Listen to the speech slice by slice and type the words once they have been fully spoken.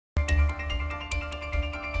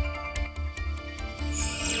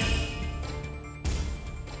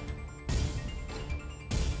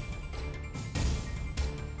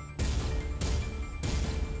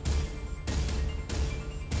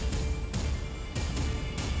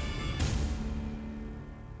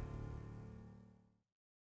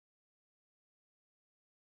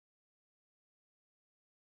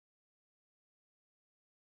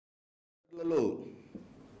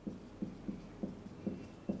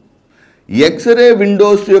X ray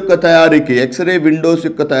Windows యొక్క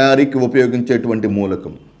తయారీకి ఉపయోగించేటువంటి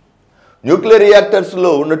మూలకం న్యూక్లియర్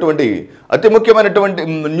రియాక్టర్స్లో ఉన్నటువంటి అతి ముఖ్యమైనటువంటి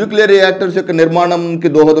న్యూక్లియర్ రియాక్టర్స్ యొక్క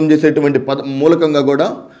నిర్మాణంకి దోహదం చేసేటువంటి మూలకంగా కూడా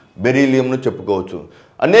బెరీలియంను చెప్పుకోవచ్చు.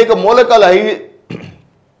 అనేక మూలకాలు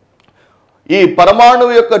ఈ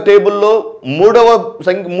పరమాణువు యొక్క టేబుల్లో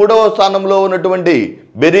మూడవ స్థానంలో ఉన్నటువంటి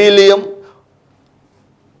బెరీలియం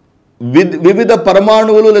వివిధ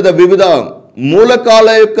పరమాణువులు లేదా వివిధ మూలకాల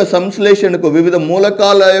యొక్క సంశ్లేషణకు వివిధ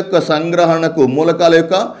మూలకాల యొక్క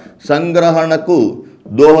సంగ్రహణకు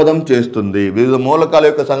దోహదం చేస్తుంది. వివిధ మూలకాల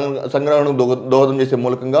యొక్క సంగ్రహణకు దోహదం చేసే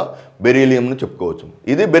మూలకంగా బెరీలియంను చెప్పుకోవచ్చు.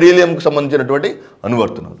 ఇది బెరీలియంకు సంబంధించినటువంటి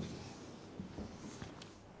అనువర్తనాలు.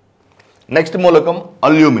 నెక్స్ట్ మూలకం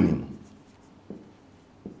అల్యూమినియం.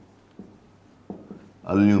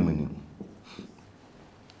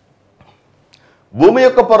 భూమి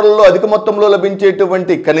యొక్క పొరల్లో అధిక మొత్తంలో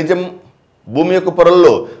లభించేటువంటి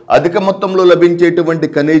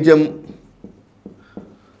ఖనిజం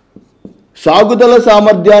సాగుదల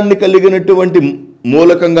సామర్థ్యాన్ని కలిగినటువంటి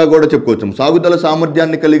మూలకంగా కూడా చెప్పుకోవచ్చు. సాగుదల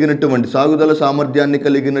సామర్థ్యాన్ని కలిగినటువంటి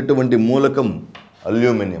మూలకం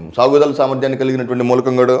అల్యూమినియం. సాగుదల సామర్థ్యం కలిగినటువంటి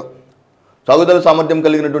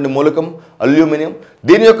మూలకం అల్యూమినియం.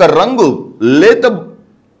 దీని యొక్క రంగు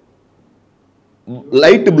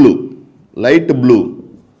లైట్ బ్లూ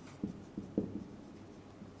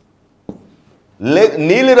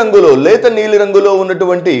లేత నీలి రంగులో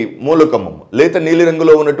ఉన్నటువంటి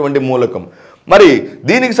మూలకం. మరి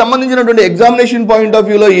దీనికి సంబంధించినటువంటి ఎగ్జామినేషన్ పాయింట్ ఆఫ్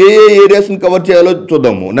వ్యూలో ఏ ఏరియాస్ని కవర్ చేయాలో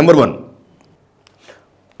చూద్దాము. నెంబర్ 1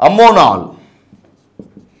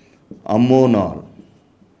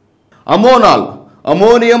 అమోనాల్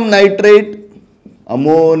అమోనియం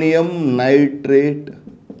నైట్రేట్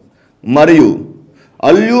మరియు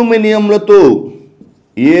అల్యూమినియంలతో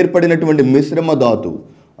ఏర్పడినటువంటి మిశ్రమ ధాతువు.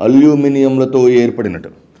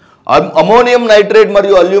 అమోనియం నైట్రేట్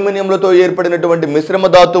మరియు అల్యూమినియంలతో ఏర్పడినటువంటి మిశ్రమ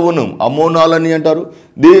ధాతువును అమోనాల్ అని అంటారు.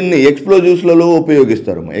 దీన్ని ఎక్స్ప్లోజివ్స్లలో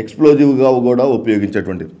ఉపయోగిస్తారు. ఎక్స్ప్లోజివ్గా కూడా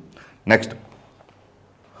ఉపయోగించేటువంటిది.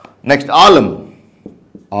 నెక్స్ట్ ఆలం.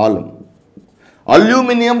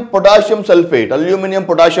 అల్యూమినియం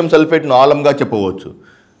పొటాషియం సల్ఫేట్ను ఆలంగా చెప్పవచ్చు.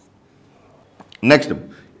 నెక్స్ట్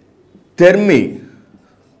థెర్మి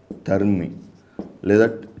లేదా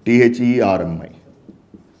THERMI.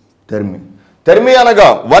 థెర్మి అనగా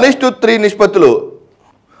 1:3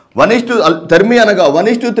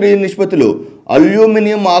 నిష్పత్తిలో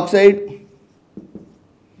అల్యూమినియం ఆక్సైడ్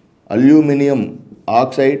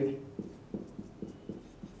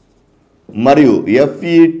మరియు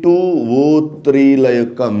Fe2O3ల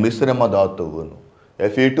యొక్క మిశ్రమ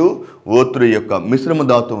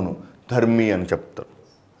ధాతువును థెర్మి అని చెప్తారు.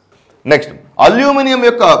 నెక్స్ట్ అల్యూమినియం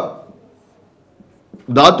యొక్క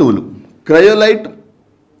ధాతువులు cryolite,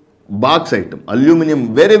 bauxite. Aluminium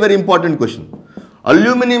very important question.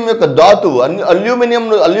 Aluminium యొక్క ధాతువు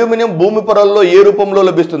అల్యూమినియం భూమి పొరల్లో ఏ రూపంలో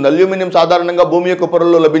లభిస్తుంది? అల్యూమినియం సాధారణంగా భూమి యొక్క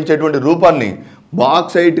పొరల్లో లభించేటువంటి రూపాన్ని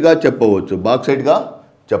బాక్సైట్గా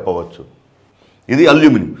చెప్పవచ్చు. ఇది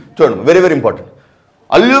అల్యూమినియం. చూడండి, వెరీ ఇంపార్టెంట్.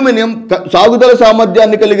 అల్యూమినియం సాగుదల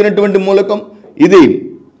సామర్థ్యాన్ని కలిగినటువంటి మూలకం. ఇది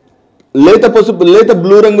లేత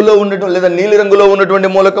బ్లూ రంగులో ఉన్నటువంటి లేదా నీలి రంగులో ఉన్నటువంటి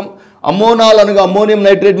మూలకం. అమోనాల్ అనగా అమోనియం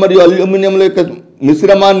నైట్రేట్ మరియు అల్యూమినియంల యొక్క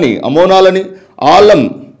మిశ్రమాన్ని అమోనాల్ అని. Alam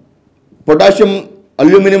potassium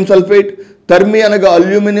aluminium sulphate. థెర్మి అనగా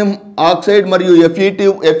అల్యూమినియం ఆక్సైడ్ మరియు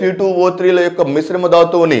Fe2O3ల యొక్క మిశ్రమ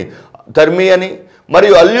ధాతువుని థెర్మి అని.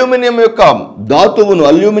 మరియు అల్యూమినియం యొక్క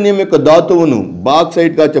ధాతువును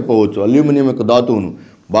బాక్సైట్గా చెప్పవచ్చు.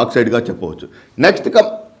 నెక్స్ట్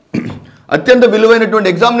అత్యంత విలువైనటువంటి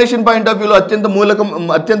ఎగ్జామినేషన్ పాయింట్ ఆఫ్ వ్యూలో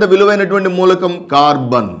అత్యంత విలువైనటువంటి మూలకం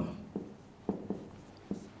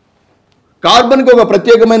కార్బన్కి ఒక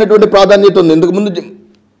ప్రత్యేకమైనటువంటి ప్రాధాన్యత ఉంది. ఇంతకుముందు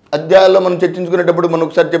అధ్యాయాల్లో మనం చర్చించుకునేటప్పుడు మనం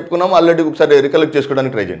ఒకసారి చెప్పుకున్నాం, ఆల్రెడీ ఒకసారి రికలెక్ట్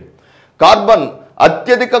చేసుకోవడానికి ట్రై చేయండి. కార్బన్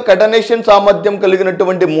అత్యధిక కటనేషన్ సామర్థ్యం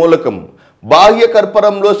కలిగినటువంటి మూలకం. బాహ్య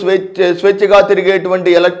కర్పరంలో స్వేచ్ఛగా తిరిగేటువంటి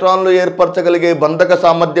ఎలక్ట్రాన్లు ఏర్పరచగలిగే బంధక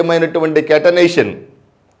సామర్థ్యమైనటువంటి కెటనేషన్.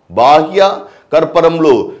 బాహ్య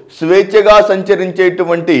కర్పరంలో స్వేచ్ఛగా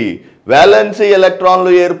సంచరించేటువంటి వ్యాలెన్సీ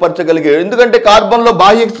ఎలక్ట్రాన్లు ఏర్పరచగలిగే. ఎందుకంటే కార్బన్లో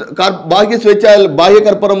బాహ్య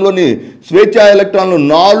కర్పరంలోని స్వేచ్ఛా ఎలక్ట్రాన్లు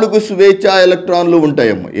 4 స్వేచ్ఛా ఎలక్ట్రాన్లు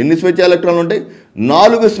ఉంటాయమ్మ. ఎన్ని స్వేచ్ఛా ఎలక్ట్రాన్లు ఉంటాయి?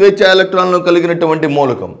 4 స్వేచ్ఛా ఎలక్ట్రాన్లు కలిగినటువంటి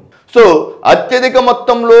మూలకం. సో అత్యధిక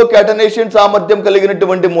మొత్తంలో క్యాటనేషన్ సామర్థ్యం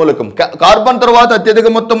కలిగినటువంటి మూలకం. కార్బన్ తర్వాత అత్యధిక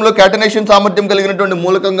మొత్తంలో క్యాటనేషన్ సామర్థ్యం కలిగినటువంటి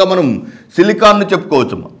మూలకంగా మనం సిలికాన్ను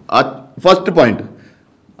చెప్పుకోవచ్చు. ఫస్ట్ పాయింట్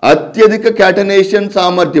అత్యధిక క్యాటనేషన్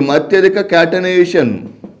సామర్థ్యం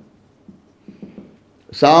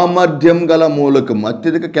గల మూలకం.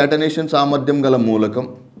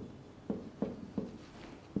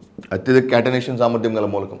 అత్యధిక క్యాటనేషన్ సామర్థ్యం గల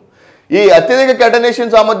మూలకం. ఈ అత్యధిక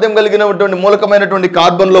క్యాటనేషన్ సామర్థ్యం కలిగినటువంటి మూలకమైనటువంటి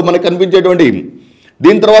కార్బన్లో మనకు కనిపించేటువంటి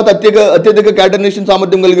దీని తర్వాత అత్యధిక క్యాటనేషన్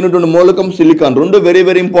సామర్థ్యం కలిగినటువంటి మూలకం సిలికాన్. రెండు very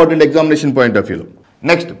very important examination point of వ్యూలో.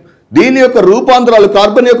 నెక్స్ట్ దీని యొక్క రూపాంతరాలు,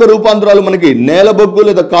 కార్బన్ యొక్క రూపాంతరాలు మనకి నేలబొగ్గు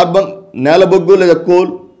లేదా కార్బన్, నేలబొగ్గు లేదా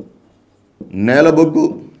కోల్, నేలబొగ్గు,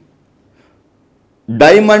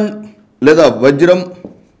 డైమండ్ లేదా వజ్రం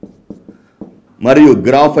మరియు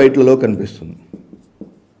గ్రాఫైట్లలో కనిపిస్తుంది.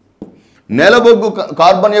 నేలబొగ్గు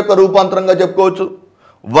కార్బన్ యొక్క రూపాంతరంగా చెప్పుకోవచ్చు.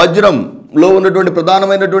 వజ్రంలో ఉన్నటువంటి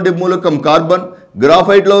ప్రధానమైనటువంటి మూలకం కార్బన్,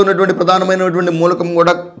 గ్రాఫైట్లో ఉన్నటువంటి ప్రధానమైనటువంటి మూలకం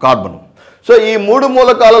కూడా కార్బన్. సో ఈ మూడు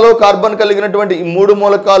మూలకాలలో కార్బన్ కలిగినటువంటి ఈ మూడు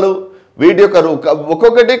మూలకాలు వీటి యొక్క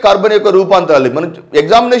ఒక్కొక్కటి కార్బన్ యొక్క రూపాంతరాలు. మనం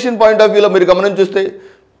ఎగ్జామినేషన్ పాయింట్ ఆఫ్ వ్యూలో మీరు గమనం చూస్తే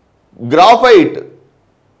గ్రాఫైట్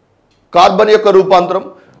కార్బన్ యొక్క రూపాంతరం,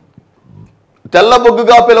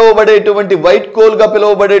 తెల్లబొగ్గుగా పిలువబడేటువంటి వైట్ కోల్గా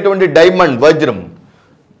పిలువబడేటువంటి డైమండ్ వజ్రం.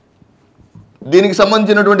 దీనికి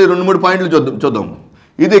సంబంధించినటువంటి 2-3 పాయింట్లు చూద్దాం.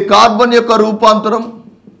 ఇది కార్బన్ యొక్క రూపాంతరం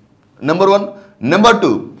నెంబర్ 1. నెంబర్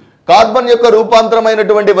 2 కార్బన్ యొక్క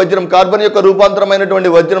రూపాంతరమైనటువంటి వజ్రం, కార్బన్ యొక్క రూపాంతరమైనటువంటి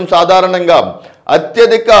వజ్రం సాధారణంగా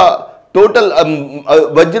అత్యధిక టోటల్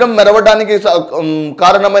వజ్రం మెరవడానికి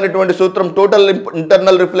కారణమైనటువంటి సూత్రం టోటల్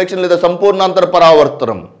ఇంటర్నల్ రిఫ్లెక్షన్ లేదా సంపూర్ణాంతర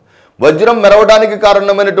పరావర్తనం. వజ్రం మెరవడానికి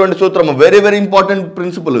కారణమైనటువంటి సూత్రం వెరీ వెరీ ఇంపార్టెంట్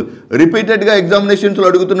ప్రిన్సిపల్, రిపీటెడ్గా ఎగ్జామినేషన్స్లో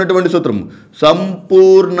అడుగుతున్నటువంటి సూత్రం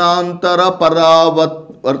సంపూర్ణాంతర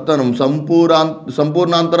పరావర్తనం.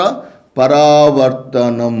 సంపూర్ణాంతర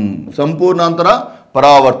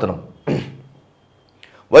పరావర్తనం.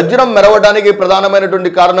 వజ్రం మెరవడానికి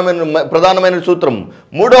ప్రధానమైన సూత్రం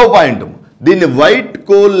 3వ పాయింట్. దీన్ని వైట్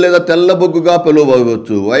కోల్ లేదా తెల్లబొగ్గుగా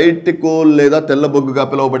పిలువవచ్చు. వైట్ కోల్ లేదా తెల్లబొగ్గుగా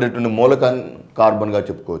పిలువబడేటువంటి మూలకాన్ని కార్బన్గా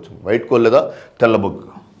చెప్పుకోవచ్చు. వైట్ కోల్ లేదా తెల్లబొగ్గు.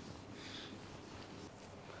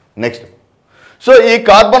 నెక్స్ట్ సో ఈ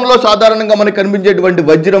కార్బన్లో సాధారణంగా మనకు కనిపించేటువంటి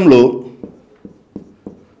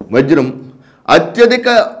వజ్రం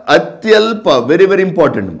అత్యల్ప వెరీ వెరీ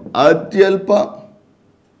ఇంపార్టెంట్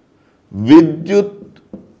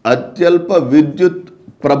అత్యల్ప విద్యుత్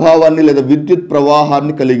ప్రభావాన్ని లేదా విద్యుత్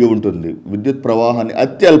ప్రవాహాన్ని కలిగి ఉంటుంది.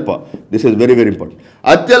 This is very very important.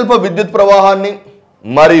 అత్యల్ప విద్యుత్ ప్రవాహాన్ని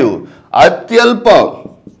మరియు అత్యల్ప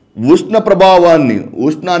ఉష్ణ ప్రభావాన్ని,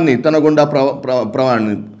 ఉష్ణాన్ని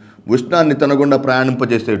తన గుండా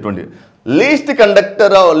ప్రయాణింపజేసేటువంటి least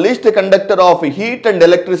conductor of heat and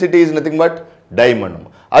electricity is nothing but diamond.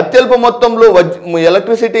 అత్యల్ప మొత్తంలో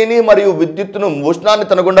ఎలక్ట్రిసిటీని మరియు విద్యుత్తును, ఉష్ణాన్ని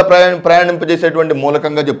తన గుండా ప్రయాణింపజేసేటువంటి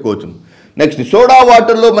మూలకంగా చెప్పుకోవచ్చు. నెక్స్ట్ సోడా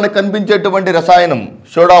వాటర్లో మనకు కనిపించేటువంటి రసాయనం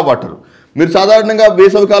సోడా వాటర్. మీరు సాధారణంగా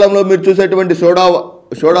వేసవి కాలంలో మీరు చూసేటువంటి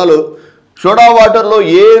సోడా వాటర్లో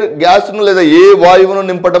ఏ గ్యాస్ను లేదా ఏ వాయువును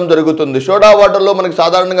నింపడం జరుగుతుంది. సోడా వాటర్లో మనకు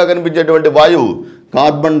సాధారణంగా కనిపించేటువంటి వాయువు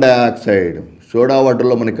కార్బన్ డైఆక్సైడ్. సోడా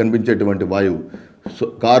వాటర్లో మనకు కనిపించేటువంటి వాయువు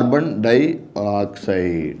కార్బన్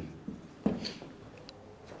డైఆక్సైడ్.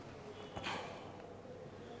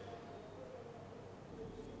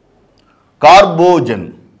 కార్బోజన్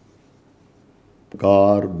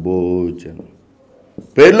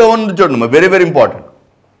పేరులో ఉంది చూడండి, వెరీ వెరీ ఇంపార్టెంట్.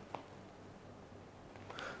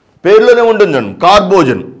 పేరులోనే ఉంటుంది చూడండి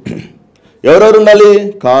కార్బోజన్. ఎవరెవరు ఉండాలి?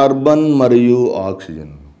 కార్బన్ మరియు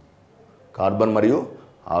oxygen.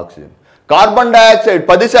 Carbon dioxide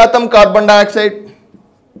 10% carbon dioxide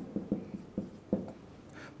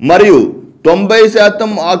మరియు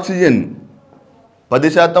 90% ఆక్సిజన్.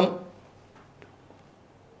 10%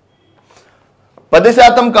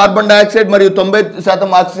 కార్బన్ డైఆక్సైడ్ మరియు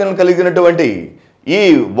 90% ఆక్సిజన్ కలిగినటువంటి ఈ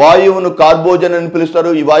వాయువును కార్బోజన్ అని పిలుస్తారు.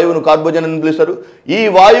 ఈ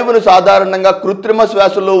వాయువును సాధారణంగా కృత్రిమ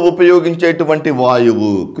శ్వాసలో ఉపయోగించేటువంటి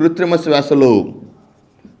వాయువు. కృత్రిమ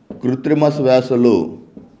శ్వాసలో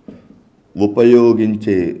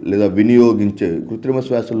ఉపయోగించే లేదా వినియోగించే కృత్రిమ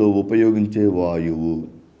శ్వాసలో ఉపయోగించే వాయువును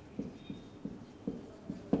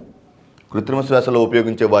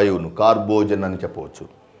కార్బోజన్ అని చెప్పవచ్చు.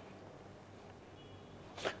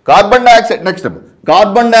 Carbon dioxide. Next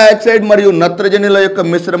carbon dioxide మరియు నత్రజనిల యొక్క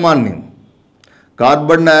మిశ్రమాన్ని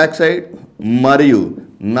కార్బన్ డైఆక్సైడ్ మరియు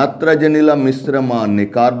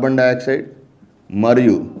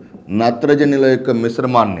నత్రజనిల యొక్క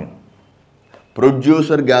మిశ్రమాన్ని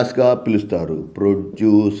ప్రొడ్యూసర్ గ్యాస్గా పిలుస్తారు.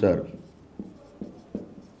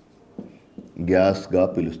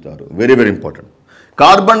 Very very important.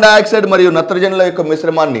 Carbon dioxide మరియు నత్రజనిల యొక్క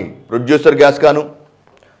మిశ్రమాన్ని ప్రొడ్యూసర్ గ్యాస్ గాను.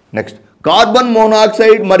 నెక్స్ట్ కార్బన్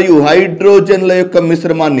మోనాక్సైడ్ మరియు హైడ్రోజన్ల యొక్క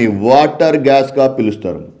మిశ్రమాన్ని వాటర్ గ్యాస్గా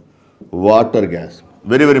పిలుస్తారు.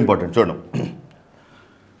 Very very important. చూడండి,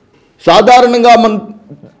 సాధారణంగా మనం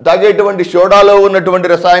తాగేటువంటి సోడాలో ఉన్నటువంటి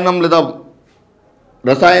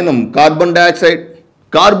రసాయనం కార్బన్ డైఆక్సైడ్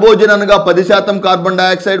కార్బోజన్ అనగా 10% కార్బన్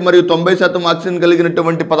డయాక్సైడ్ మరియు 90% ఆక్సిజన్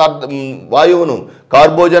కలిగినటువంటి వాయువును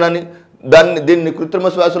కార్బోజన్ అని దీన్ని కృత్రిమ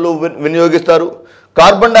శ్వాసలో వినియోగిస్తారు.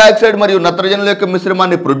 కార్బన్ డయాక్సైడ్ మరియు నత్రజనుల యొక్క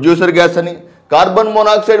మిశ్రమాన్ని ప్రొడ్యూసర్ గ్యాస్ అని, కార్బన్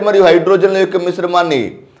మోనాక్సైడ్ మరియు హైడ్రోజన్ల యొక్క మిశ్రమాన్ని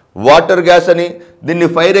వాటర్ గ్యాస్ అని, దీన్ని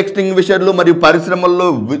ఫైర్ ఎక్స్టింగ్విషర్లు మరియు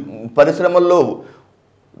పరిశ్రమల్లో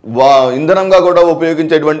ఇంధనంగా కూడా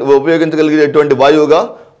ఉపయోగించగలిగేటువంటి వాయువుగా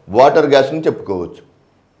వాటర్ గ్యాస్ని చెప్పుకోవచ్చు.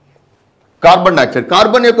 కార్బన్ డయాక్సైడ్,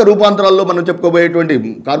 కార్బన్ యొక్క రూపాంతరాల్లో మనం చెప్పుకోబోయేటువంటి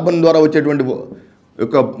కార్బన్ ద్వారా వచ్చేటువంటి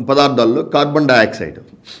యొక్క పదార్థాల్లో కార్బన్ డయాక్సైడ్.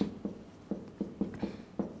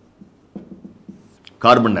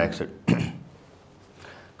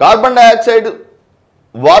 కార్బన్ డయాక్సైడ్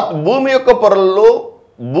భూమి యొక్క పొరల్లో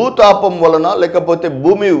భూతాపం వలన లేకపోతే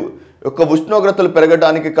భూమి యొక్క ఉష్ణోగ్రతలు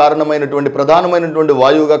పెరగడానికి కారణమైనటువంటి ప్రధానమైనటువంటి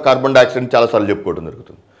వాయువుగా కార్బన్ డయాక్సైడ్ చాలాసార్లు చెప్పుకోవడం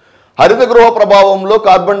జరుగుతుంది. హరిత గృహ ప్రభావంలో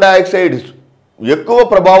కార్బన్ డయాక్సైడ్ ఎక్కువ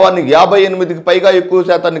ప్రభావాన్ని 58కి పైగా ఎక్కువ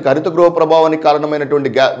శాతానికి హరిత గృహ ప్రభావానికి కారణమైనటువంటి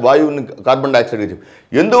వాయువుని కార్బన్ డయాక్సైడ్.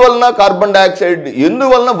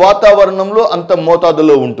 ఎందువలన వాతావరణంలో అంత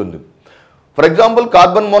మోతాదులో ఉంటుంది? For example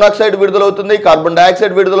carbon monoxide విడుదలవుతుంది, carbon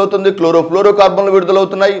dioxide విడుదలవుతుంది, chlorofluoro కార్బన్లు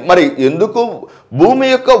విడుదలవుతున్నాయి. మరి ఎందుకు భూమి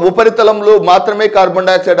యొక్క ఉపరితలంలో మాత్రమే కార్బన్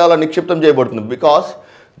డయాక్సైడ్ అలా నిక్షిప్తం చేయబడుతుంది? బికాస్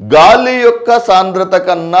గాలి యొక్క సాంద్రత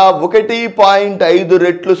కన్నా 1.5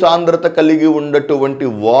 రెట్లు సాంద్రత కలిగి ఉన్నటువంటి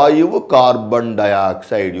వాయువు carbon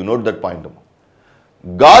dioxide. You note that point.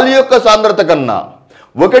 గాలి యొక్క సాంద్రత కన్నా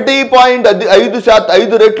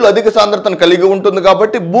 1.5 రెట్లు అధిక సాంద్రతను కలిగి ఉంటుంది.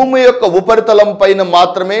 కాబట్టి భూమి యొక్క ఉపరితలం పైన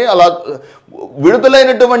మాత్రమే అలా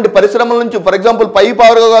విడుదలైనటువంటి పరిశ్రమల నుంచి, ఫర్ ఎగ్జాంపుల్ పై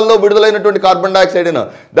పారగాల్లో విడుదలైనటువంటి కార్బన్ డయాక్సైడ్ అయినా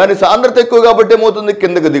దాని సాంద్రత ఎక్కువ కాబట్టి ఏమవుతుంది?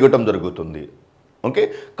 కిందకు దిగటం జరుగుతుంది. ఓకే,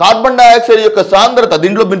 కార్బన్ డయాక్సైడ్ యొక్క సాంద్రత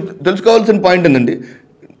దీంట్లో తెలుసుకోవాల్సిన పాయింట్ ఏంటండి,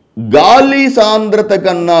 గాలి సాంద్రత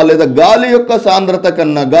కన్నా లేదా గాలి యొక్క సాంద్రత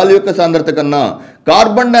కన్నా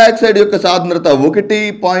కార్బన్ డయాక్సైడ్ యొక్క సాంద్రత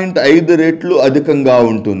 1.5 రెట్లు అధికంగా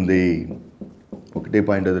ఉంటుంది.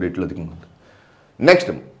 1.5 రెట్లు అధికంగా ఉంటుంది.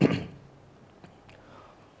 నెక్స్ట్,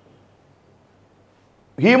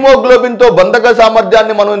 హీమోగ్లోబిన్తో బంధక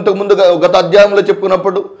సామర్థ్యాన్ని మనం ఇంతకుముందు గత అధ్యాయంలో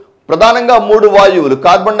చెప్పుకున్నప్పుడు ప్రధానంగా 3 వాయువులు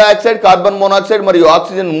కార్బన్ డయాక్సైడ్, కార్బన్ మోనాక్సైడ్ మరియు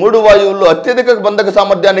ఆక్సిజన్ 3 వాయువుల్లో అత్యధిక బంధక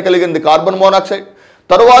సామర్థ్యాన్ని కలిగింది కార్బన్ మోనాక్సైడ్.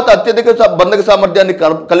 తరువాత అత్యధిక బంధక సామర్థ్యాన్ని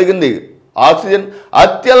కలిగింది ఆక్సిజన్.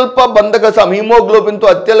 హీమోగ్లోబిన్తో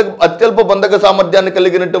అత్యల్ప బంధక సామర్థ్యాన్ని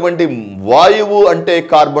కలిగినటువంటి వాయువు అంటే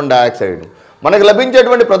కార్బన్ డయాక్సైడ్. మనకు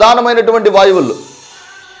లభించేటువంటి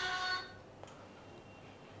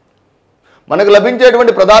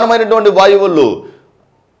ప్రధానమైనటువంటి వాయువుల్లో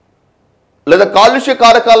లేదా కాలుష్య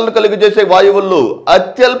కారకాలను కలిగి చేసే వాయువుల్లో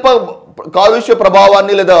అత్యల్ప కాలుష్య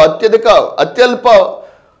ప్రభావాన్ని లేదా అత్యల్ప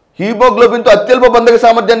హీమోగ్లోబిన్తో అత్యల్ప బంధక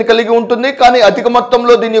సామర్థ్యాన్ని కలిగి ఉంటుంది. కానీ అధిక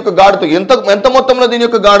మొత్తంలో దీని యొక్క గాఢత ఎంత మొత్తంలో దీని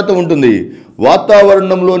యొక్క గాఢత ఉంటుంది?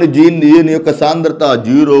 వాతావరణంలోని దీని యొక్క సాంద్రత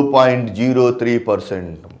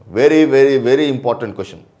 0.03%. Very very very important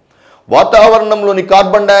question. వాతావరణంలోని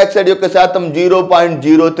కార్బన్ డయాక్సైడ్ యొక్క శాతం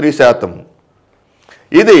 0.03%.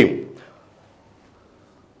 ఇది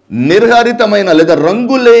నిర్హరితమైన లేదా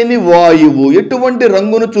రంగులేని వాయువు, ఎటువంటి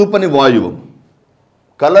రంగును చూపని వాయువు,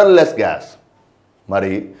 కలర్లెస్ గ్యాస్.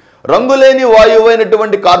 మరి రంగులేని వాయువు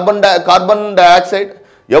అయినటువంటి కార్బన్ డయాక్సైడ్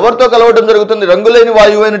ఎవరితో కలవటం జరుగుతుంది? రంగులేని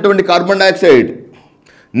వాయువు అయినటువంటి కార్బన్ డయాక్సైడ్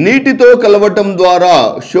నీటితో కలవటం ద్వారా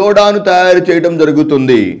సోడాను తయారు చేయడం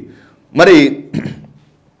జరుగుతుంది. మరి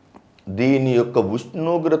దీని యొక్క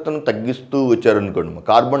ఉష్ణోగ్రతను తగ్గిస్తూ వచ్చారనుకోండి,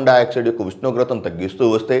 కార్బన్ డయాక్సైడ్ యొక్క ఉష్ణోగ్రతను తగ్గిస్తూ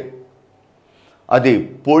వస్తే అది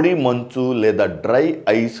పొడి మంచు లేదా డ్రై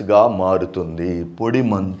ఐస్గా మారుతుంది. పొడి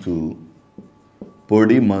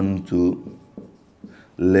మంచు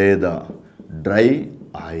లేదా dry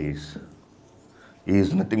ice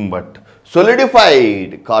is nothing but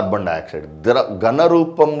solidified carbon dioxide. ఘన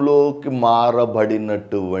రూపంలోకి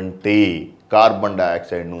మారబడినటువంటి కార్బన్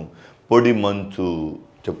డయాక్సైడ్ను పొడి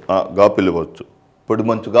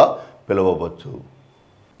మంచుగా పిలవవచ్చు.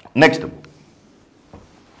 నెక్స్ట్,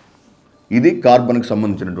 ఇది కార్బన్కి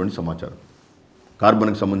సంబంధించినటువంటి సమాచారం.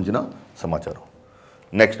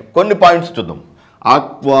 నెక్స్ట్ కొన్ని పాయింట్స్ చూద్దాం.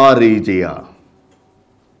 Aqua regia.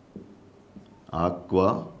 Aqua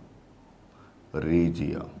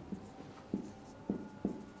regia